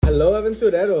Hello,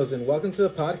 aventureros, and welcome to the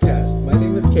podcast. My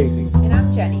name is Casey, And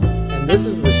I'm Jenny. and this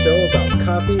is the show about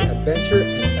coffee, adventure,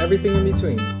 and everything in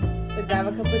between. So grab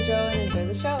a cup of Joe and enjoy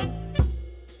the show.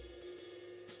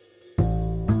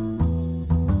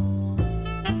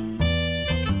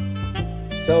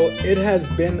 So it has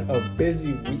been a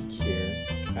busy week here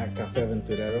at Café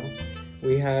Aventurero.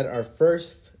 We had our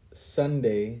first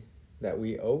Sunday that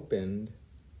we opened.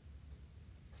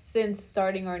 Since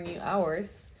starting our new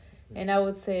hours. And I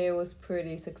would say it was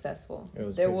pretty successful.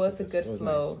 There was a good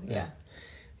flow. Nice. Yeah.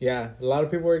 Yeah, a lot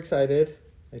of people were excited,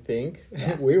 I think.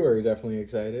 Yeah. We were definitely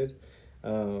excited.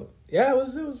 Yeah, it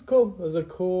was cool. It was a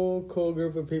cool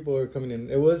group of people who were coming in.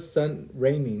 It was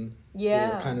raining.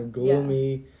 Yeah. Kind of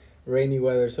gloomy, rainy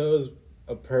weather. So it was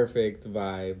a perfect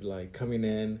vibe, like coming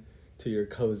in to your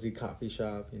cozy coffee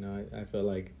shop. You know, I feel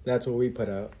like that's what we put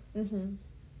out. Mm-hmm.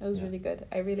 It was really good.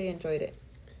 I really enjoyed it.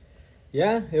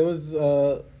 Yeah, it was,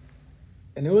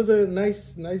 and it was a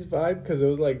nice vibe because it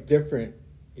was like different.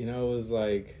 You know, it was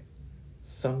like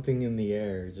something in the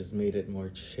air just made it more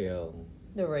chill.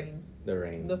 The rain.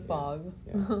 The fog.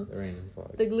 Yeah, the rain and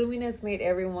fog. The gloominess made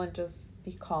everyone just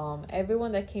be calm.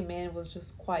 Everyone that came in was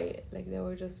just quiet. Like they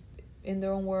were just in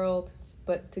their own world,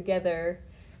 but together,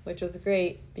 which was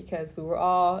great because we were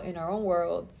all in our own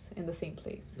worlds in the same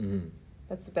place. Mm-hmm.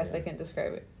 That's the best I can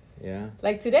describe it. Yeah.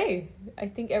 Like today, I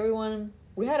think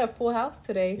we had a full house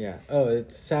today. Yeah. Oh,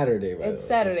 it's Saturday, by the way. It's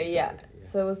Saturday, yeah.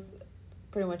 So it was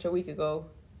pretty much a week ago.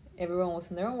 Everyone was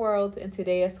in their own world. And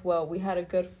today as well, we had a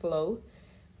good flow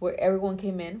where everyone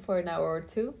came in for an hour or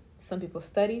two. Some people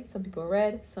studied, some people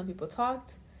read, some people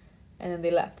talked, and then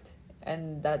they left.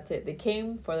 And that's it. They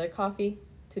came for their coffee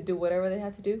to do whatever they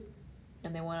had to do,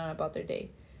 and they went on about their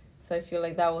day. So I feel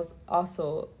like that was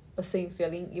also the same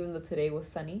feeling, even though today was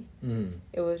sunny. Mm-hmm.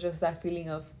 It was just that feeling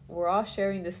of we're all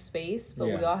sharing this space, but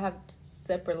we all have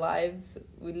separate lives.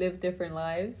 We live different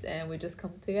lives, and we just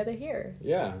come together here.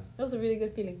 Yeah. It was a really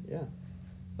good feeling. Yeah.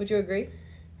 Would you agree?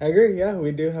 I agree. Yeah,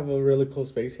 we do have a really cool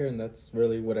space here, and that's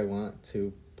really what I want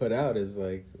to put out is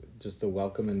like just a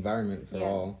welcome environment for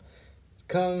all.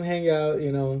 Come hang out,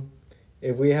 you know.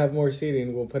 If we have more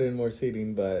seating, we'll put in more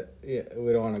seating, but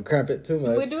we don't want to cramp it too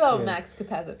much. We do have max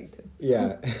capacity too.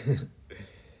 Yeah.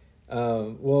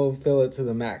 We'll fill it to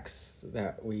the max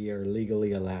that we are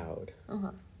legally allowed.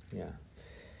 Uh-huh. Yeah.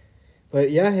 But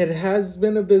yeah, it has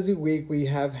been a busy week. We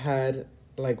have had,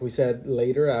 like we said,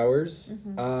 later hours.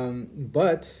 Mm-hmm.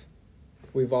 But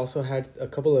we've also had a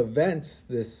couple of events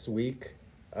this week.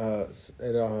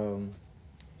 It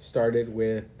started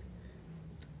with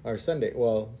our Sunday.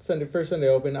 Well, first Sunday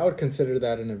open. I would consider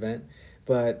that an event.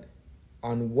 But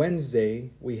on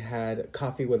Wednesday, we had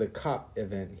Coffee with a Cop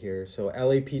event here. So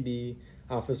LAPD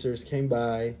officers came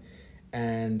by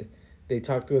and they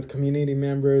talked with community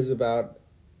members about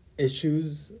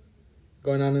issues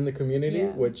going on in the community,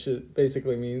 which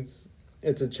basically means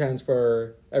it's a chance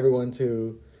for everyone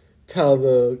to tell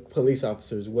the police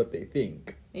officers what they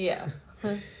think. Yeah.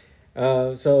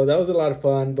 So that was a lot of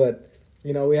fun, but,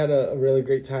 you know, we had a really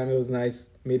great time. It was nice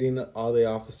meeting all the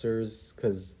officers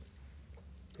because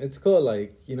it's cool.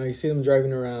 Like, you know, you see them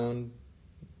driving around.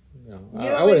 You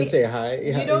know, I wouldn't say hi.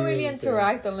 You don't really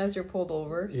interact unless you're pulled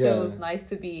over. So Yeah. it was nice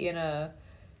to be in a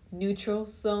neutral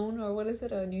zone, or what is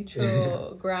it? A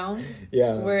neutral ground.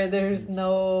 Yeah. Where there's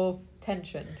no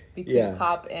tension between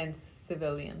cop and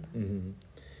civilian. Mm-hmm.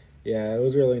 Yeah, it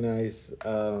was really nice.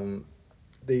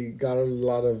 They got a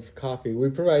lot of coffee.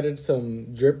 We provided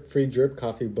some free drip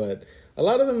coffee, but a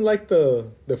lot of them like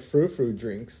the frou-frou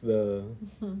drinks, you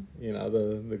know,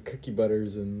 the cookie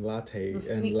butters and latte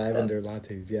and lavender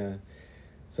lattes. Yeah,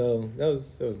 so it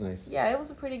was nice. Yeah, it was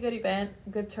a pretty good event,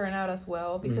 good turnout as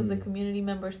well, because the community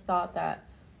members thought that,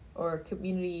 or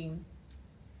event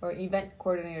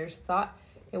coordinators thought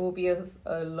it will be a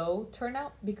low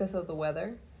turnout because of the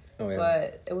weather. Oh, yeah.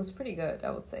 But it was pretty good,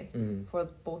 I would say, for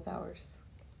both hours.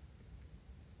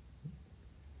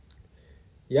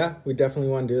 Yeah, we definitely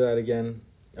want to do that again.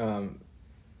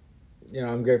 You know,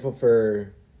 I'm grateful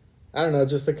for, I don't know,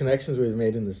 just the connections we've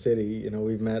made in the city. You know,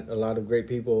 we've met a lot of great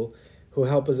people who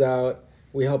help us out.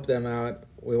 We help them out.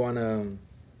 We want to,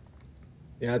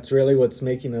 yeah, it's really what's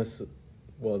making us,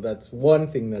 well, that's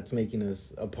one thing that's making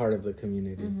us a part of the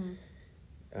community.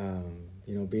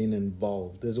 You know, being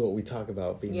involved. This is what we talk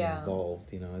about, being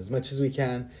involved, you know, as much as we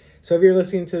can. So if you're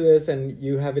listening to this and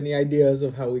you have any ideas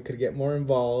of how we could get more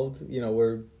involved, you know,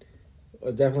 we're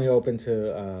definitely open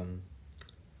to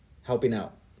helping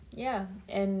out. Yeah,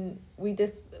 and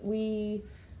we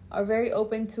are very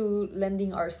open to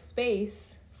lending our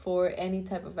space for any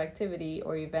type of activity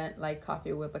or event like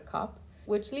Coffee with a Cop,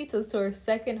 which leads us to our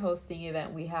second hosting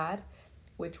event we had,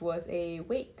 which was a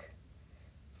wake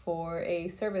for a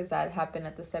service that happened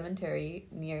at the cemetery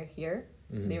near here.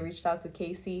 Mm-hmm. They reached out to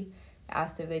Casey,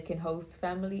 asked if they can host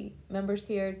family members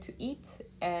here to eat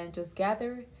and just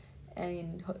gather.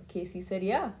 And Casey said,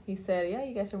 yeah. He said, yeah,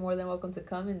 you guys are more than welcome to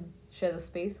come and share the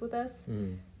space with us.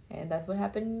 Mm-hmm. And that's what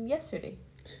happened yesterday.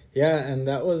 Yeah, and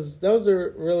that was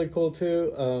really cool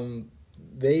too.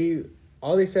 They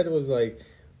said was like,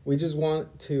 we just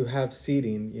want to have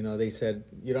seating. You know, they said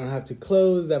you don't have to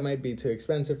close. That might be too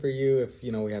expensive for you if,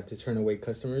 you know, we have to turn away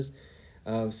customers.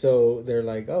 So they're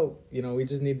like, oh, you know, we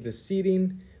just need the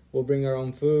seating. We'll bring our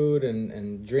own food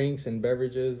and drinks and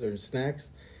beverages or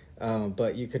snacks.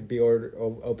 But you could be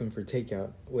open for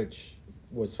takeout, which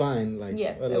was fine. Like,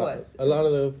 yes, it was. A lot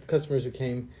of the customers who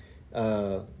came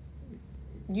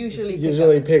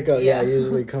usually pick up. Yeah,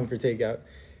 usually come for takeout.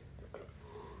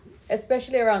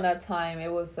 Especially around that time, it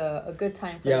was a good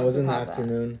time for them to have that. Yeah, it was in the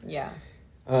afternoon. Yeah.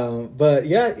 But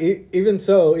yeah, even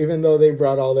though they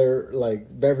brought all their like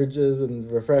beverages and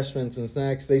refreshments and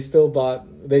snacks, they still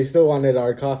wanted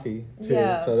our coffee too.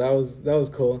 Yeah. So that was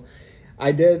cool.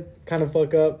 I did kind of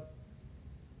fuck up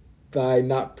by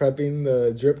not prepping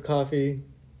the drip coffee.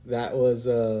 That was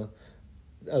a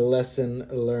lesson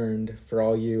learned for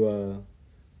all you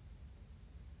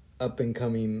up and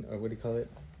coming, or what do you call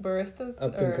it? Baristas?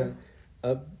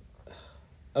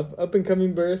 Up and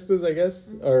coming baristas, I guess,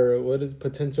 mm-hmm. or what is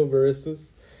potential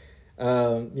baristas?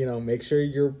 You know, make sure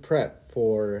you're prepped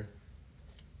for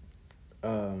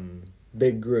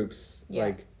big groups. Yeah.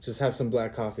 Like, just have some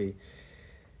black coffee.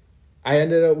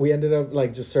 We ended up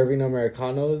like just serving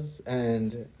Americanos,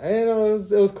 and I don't know,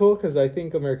 it was cool because I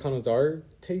think Americanos are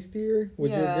tastier. Would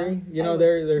you agree? You know,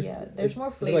 there's more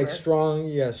flavor. It's like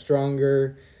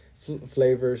stronger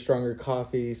flavor, stronger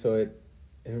coffee, so it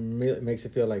makes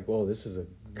it feel like, whoa, this is a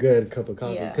good cup of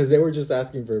coffee. Because they were just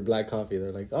asking for black coffee.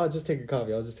 They're like, oh, just take a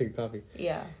coffee. I'll just take a coffee.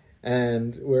 Yeah.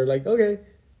 And we're like, okay.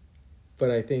 But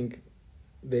I think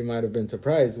they might have been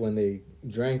surprised when they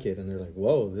drank it and they're like,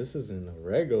 whoa, this isn't a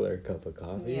regular cup of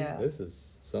coffee. Yeah. This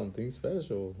is something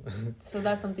special. So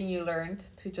that's something you learned,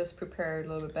 to just prepare a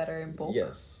little bit better in bulk?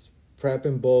 Yes. Prep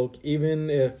in bulk, even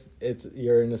if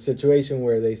you're in a situation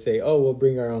where they say, oh, we'll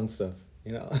bring our own stuff,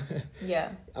 you know.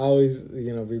 Yeah. Always,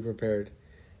 you know, be prepared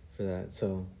for that.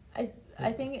 So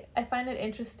I think I find it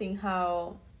interesting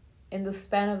how in the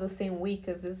span of the same week,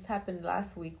 because this happened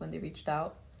last week when they reached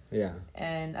out. Yeah.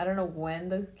 And I don't know when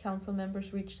the council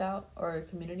members reached out, or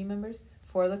community members,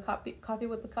 for the coffee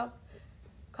with the cup,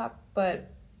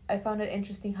 but I found it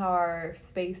interesting how our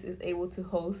space is able to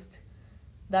host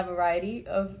that variety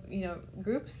of, you know,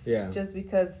 groups. Yeah. Just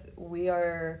because we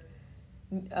are,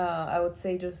 I would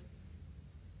say, just,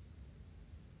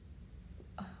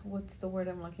 what's the word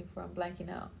I'm looking for? I'm blanking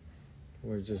out.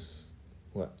 We're just,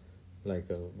 what? Like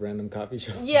a random coffee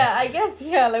shop? Yeah, I guess,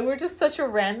 yeah. Like, we're just such a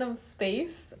random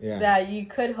space that you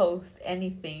could host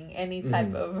anything, any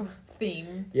type of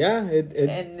theme. Yeah,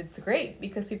 and it's great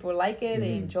because people like it,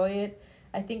 they enjoy it.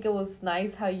 I think it was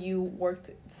nice how you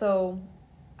worked. So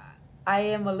I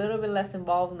am a little bit less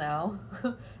involved now.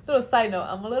 Little side note,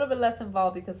 I'm a little bit less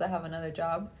involved because I have another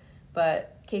job.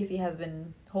 But Casey has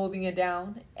been holding it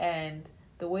down. And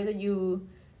the way that you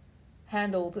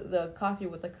handled the coffee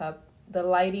with the cup, the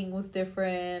lighting was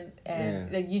different,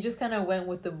 and like you just kind of went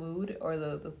with the mood, or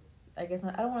the I guess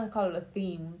not, I don't want to call it a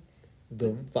theme.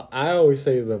 I always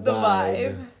say the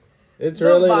vibe. It's the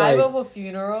really vibe like of a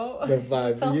funeral. The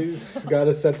vibe. You just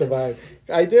gotta set the vibe.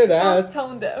 I did ask.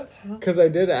 Tone deaf. Because I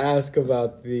did ask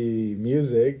about the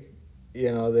music.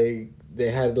 You know, they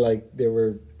had like, they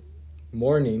were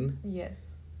mourning. Yes.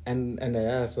 And I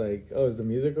asked, like, oh, is the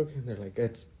music okay? And they're like,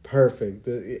 it's perfect.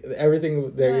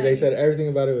 Everything they said, everything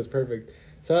about it was perfect.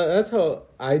 So that's how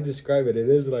I describe it. It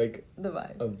is like the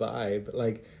vibe. A vibe,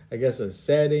 like, I guess a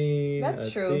setting.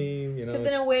 That's true. Theme, you know. Because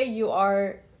in a way, you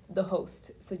are the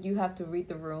host, so you have to read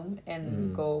the room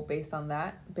and go based on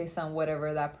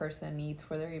whatever that person needs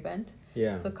for their event.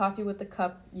 Yeah. So coffee with the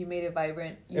cup, you made it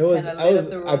vibrant. You kind of lit up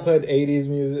the room. I put 80s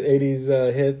music,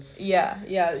 80s hits. Yeah.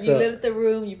 So, you lit up the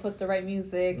room. You put the right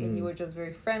music, and you were just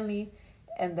very friendly.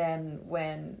 And then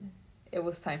when it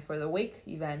was time for the wake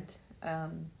event,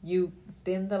 you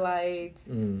dimmed the lights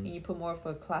and you put more of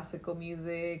a classical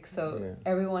music. So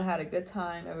everyone had a good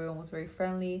time. Everyone was very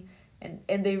friendly.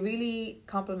 And they really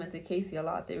complimented Casey a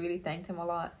lot. They really thanked him a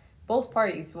lot. Both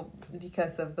parties,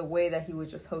 because of the way that he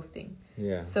was just hosting.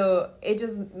 Yeah. So it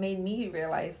just made me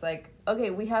realize, like,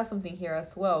 okay, we have something here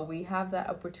as well. We have that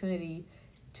opportunity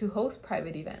to host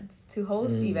private events, to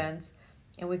host events,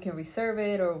 and we can reserve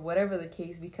it or whatever the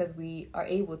case because we are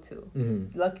able to.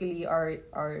 Luckily,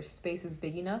 our space is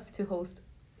big enough to host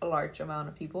a large amount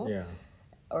of people. Yeah.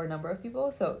 or a number of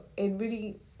people. So it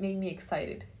really made me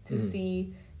excited to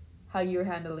see how you're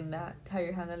handling that, how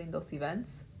you're handling those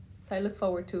events. So I look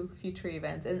forward to future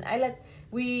events, and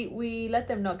we let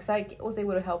them know, because I was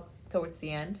able to help towards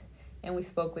the end, and we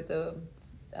spoke with the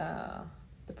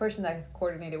person that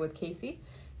coordinated with Casey.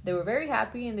 They were very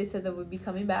happy, and they said that we'd be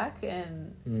coming back,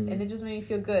 and it just made me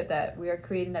feel good that we are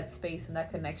creating that space and that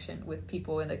connection with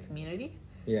people in the community.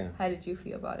 Yeah. How did you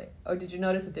feel about it? Or did you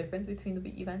notice a difference between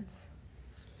the events?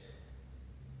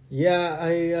 Yeah,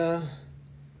 I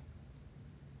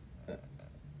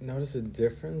notice a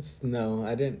difference. No,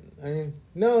 I didn't. I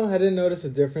didn't notice a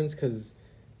difference, because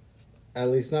at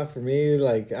least not for me.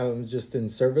 Like, I'm just in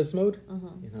service mode.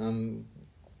 You know,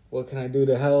 what can I do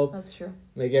to help? That's true.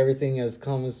 Make everything as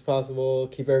calm as possible.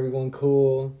 Keep everyone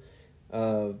cool.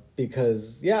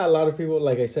 Because a lot of people,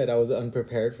 like I said, I was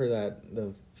unprepared for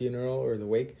the funeral or the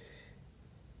wake,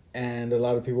 and a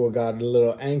lot of people got a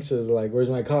little anxious. Like, where's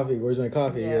my coffee? Where's my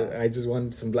coffee? Yeah. I just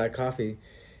wanted some black coffee.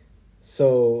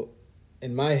 So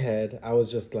in my head, I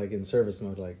was just like in service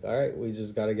mode. Like, all right, we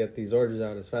just got to get these orders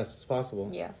out as fast as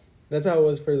possible. Yeah. That's how it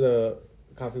was for the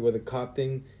coffee with a cop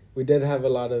thing. We did have a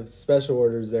lot of special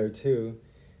orders there too.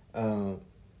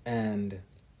 And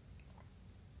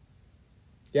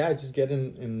I just get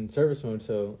in service mode.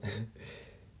 So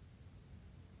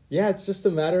it's just a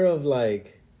matter of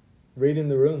like reading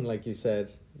the room, like you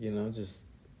said, you know, just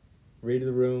read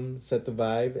the room, set the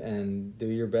vibe, and do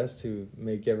your best to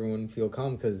make everyone feel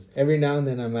calm. Because every now and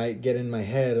then I might get in my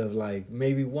head of like,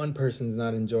 maybe one person's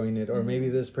not enjoying it, or maybe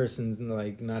this person's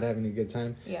like not having a good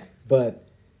time. Yeah. But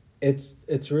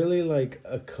it's really like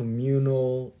a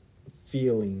communal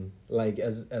feeling. Like,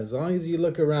 as long as you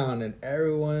look around and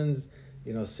everyone's,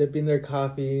 you know, sipping their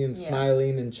coffee and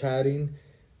smiling and chatting,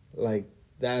 like,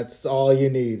 that's all you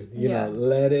need. You know,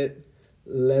 let it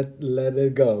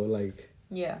go. Like,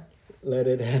 let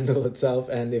it handle itself.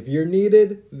 And if you're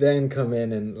needed, then come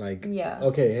in and like,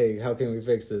 okay, hey, how can we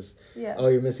fix this? Oh,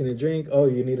 you're missing a drink. Oh,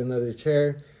 you need another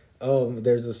chair. Oh,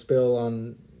 there's a spill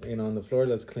on the floor.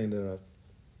 Let's clean it up.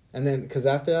 And then, because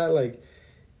after that, like,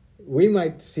 we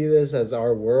might see this as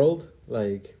our world.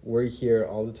 Like, we're here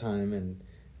all the time, and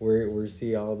we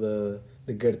see all the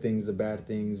good things, the bad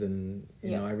things, and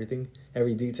you know, everything,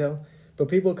 every detail. But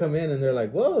people come in and they're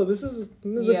like, "Whoa, this is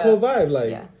a cool vibe."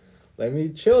 Like, let me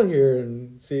chill here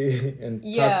and see and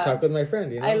talk with my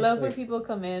friend. You know, I love when people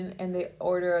come in and they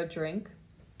order a drink,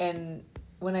 and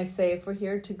when I say if we're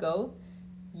here to go,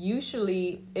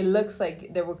 usually it looks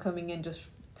like they were coming in just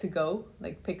to go,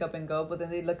 like pick up and go, but then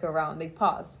they look around, they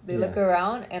pause, they look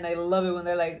around, and I love it when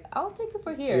they're like, I'll take it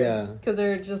for here, because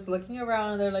they're just looking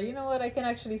around and they're like, you know what, I can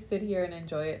actually sit here and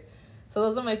enjoy it. So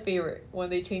those are my favorite, when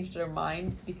they change their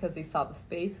mind because they saw the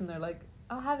space and they're like,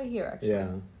 I'll have it here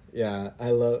actually.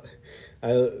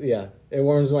 It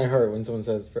warms my heart when someone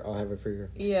says, I'll have it for you.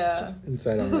 Just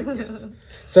inside I'm like, yes.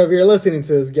 So if you're listening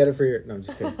to this, get it for your, no, I'm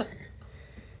just kidding.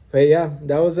 But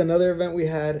that was another event we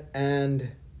had.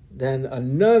 And then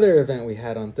another event we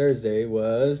had on Thursday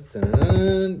was,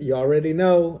 you already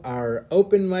know, our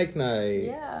open mic night.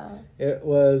 Yeah. It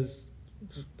was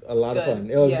a lot of fun.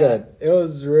 It was good. It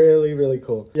was really, really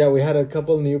cool. Yeah, we had a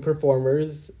couple new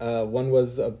performers.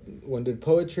 One did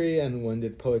poetry, and one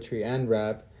did poetry and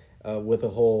rap with a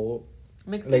whole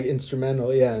mixed like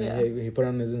instrumental. Yeah. He put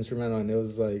on his instrumental, and it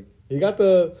was like he got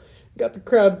the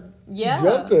crowd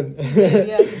jumping. He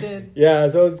did. Yeah,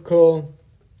 so it was cool.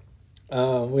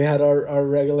 We had our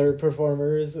regular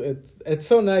performers. It's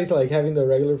so nice, like, having the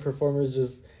regular performers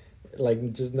just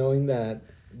knowing that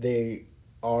they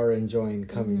are enjoying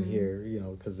coming here, you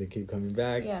know, because they keep coming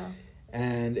back. Yeah.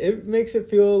 And it makes it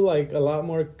feel like a lot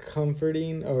more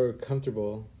comforting or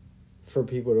comfortable for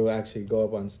people to actually go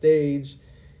up on stage.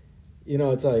 You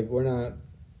know, it's like no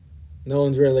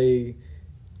one's really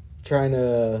trying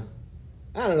to,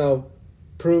 I don't know,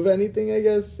 prove anything, I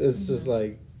guess. It's just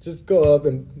like, just go up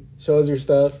and show us your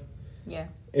stuff. Yeah.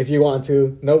 If you want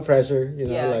to. No pressure, you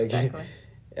know. Yeah, like, exactly.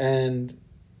 And,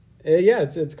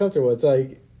 it's comfortable. It's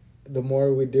like, the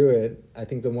more we do it, I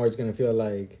think the more it's going to feel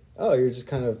like, oh, you're just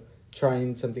kind of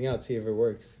trying something out, see if it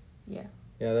works. Yeah.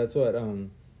 Yeah, that's what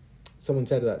someone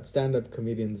said that stand-up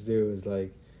comedians do, is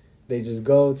like, they just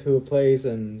go to a place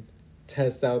and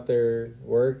test out their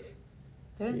work.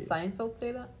 Didn't Seinfeld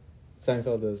say that?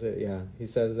 Seinfeld does it, yeah. He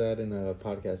says that in a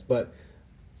podcast. But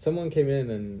someone came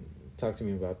in and talked to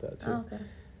me about that, too. Oh, okay.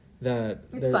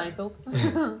 It's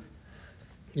Seinfeld.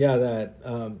 Yeah, that,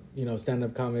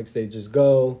 stand-up comics, they just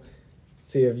go,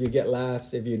 see if you get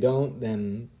laughs. If you don't,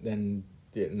 then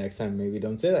next time maybe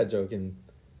don't say that joke, and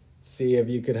see if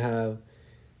you could have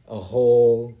a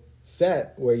whole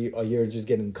set where you're just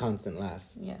getting constant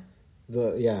laughs. Yeah.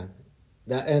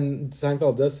 That, and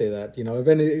Seinfeld does say that, you know, if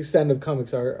any stand-up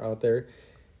comics are out there,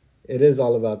 it is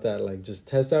all about that. Like, just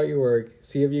test out your work,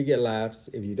 see if you get laughs.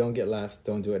 If you don't get laughs,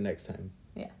 don't do it next time.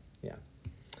 Yeah.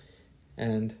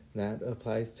 And that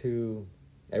applies to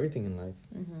everything in life.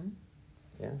 Mm-hmm.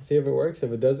 Yeah. See if it works.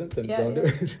 If it doesn't, then don't do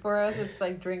it. For us, it's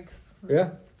like drinks.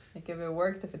 Yeah. Like, if it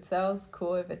works, if it sells,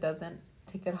 cool. If it doesn't,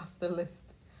 take it off the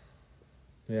list.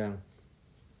 Yeah.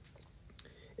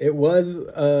 It was,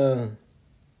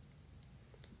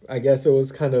 I guess it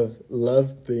was kind of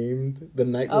love themed. The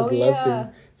night was love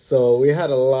themed. So we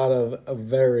had a lot of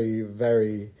very,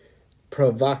 very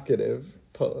provocative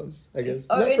poems, I guess.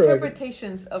 Or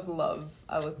interpretations of love,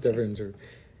 I would say. Different.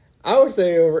 I would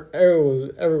say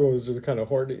everyone was just kind of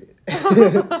horny.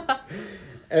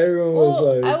 Everyone was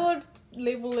like... I would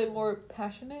label it more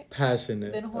passionate.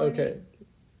 Passionate. Than horny. Okay.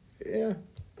 Yeah.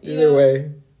 Either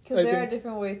way. Because there are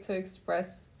different ways to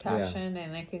express passion,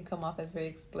 and it can come off as very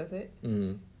explicit.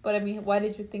 Mm-hmm. But I mean, why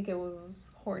did you think it was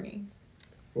horny?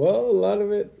 Well, a lot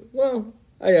of it,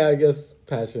 I guess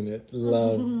passionate,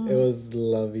 love. It was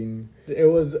loving. It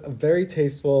was very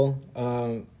tasteful.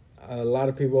 A lot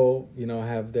of people, you know,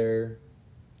 have their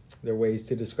ways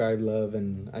to describe love,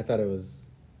 and I thought it was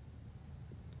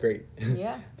great.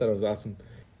 Yeah. I thought it was awesome.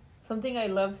 Something I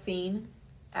love seeing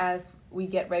as we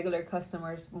get regular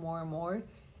customers more and more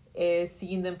is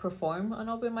seeing them perform on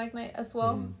open mic night as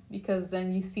well, because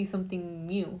then you see something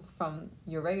new from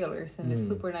your regulars, and it's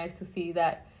super nice to see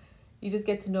that you just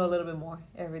get to know a little bit more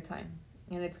every time,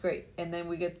 and it's great. And then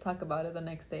we get to talk about it the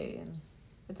next day, and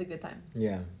it's a good time.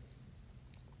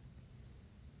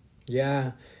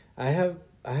 Yeah, I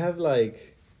have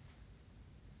like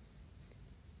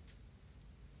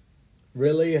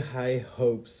really high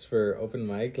hopes for open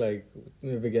mic. Like,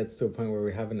 if it gets to a point where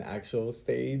we have an actual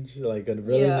stage, like a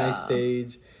really nice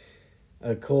stage,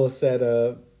 a cool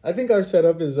setup. I think our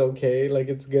setup is okay. Like,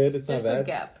 it's good. It's not bad. There's a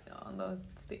gap on the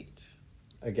stage.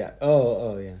 A gap.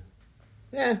 Oh yeah.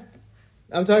 Yeah.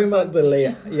 I'm talking about the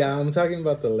layout. Yeah, I'm talking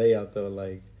about the layout though.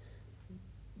 Like,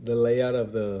 the layout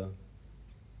of the...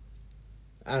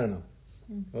 I don't know.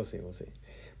 We'll see.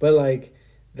 But like,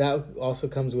 that also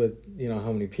comes with, you know,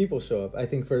 how many people show up. I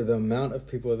think for the amount of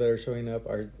people that are showing up,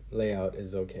 our layout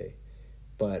is okay.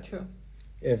 But True.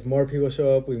 If more people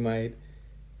show up, we might,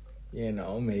 you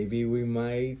know, maybe we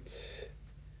might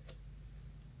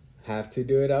have to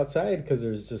do it outside because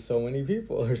there's just so many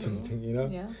people or something, you know?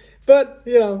 Yeah. But,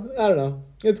 you know, I don't know.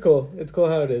 It's cool. It's cool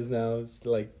how it is now. It's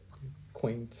like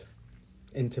quaint,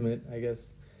 intimate, I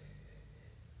guess.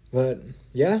 But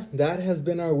yeah, that has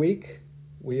been our week.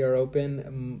 We are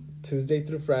open Tuesday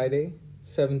through Friday,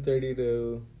 7:30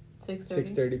 to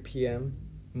 6:30 p.m.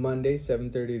 Monday,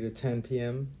 7:30 to 10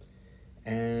 p.m.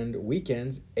 And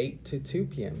weekends, 8 to 2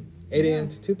 p.m. 8 a.m.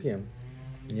 to 2 p.m.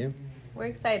 Yeah. We're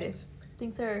excited.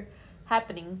 Things are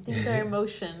happening. Things are in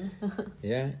motion.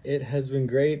 Yeah, it has been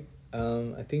great.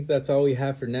 I think that's all we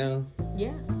have for now.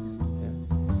 Yeah.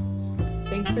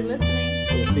 Thanks for listening.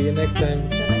 We'll see you next time.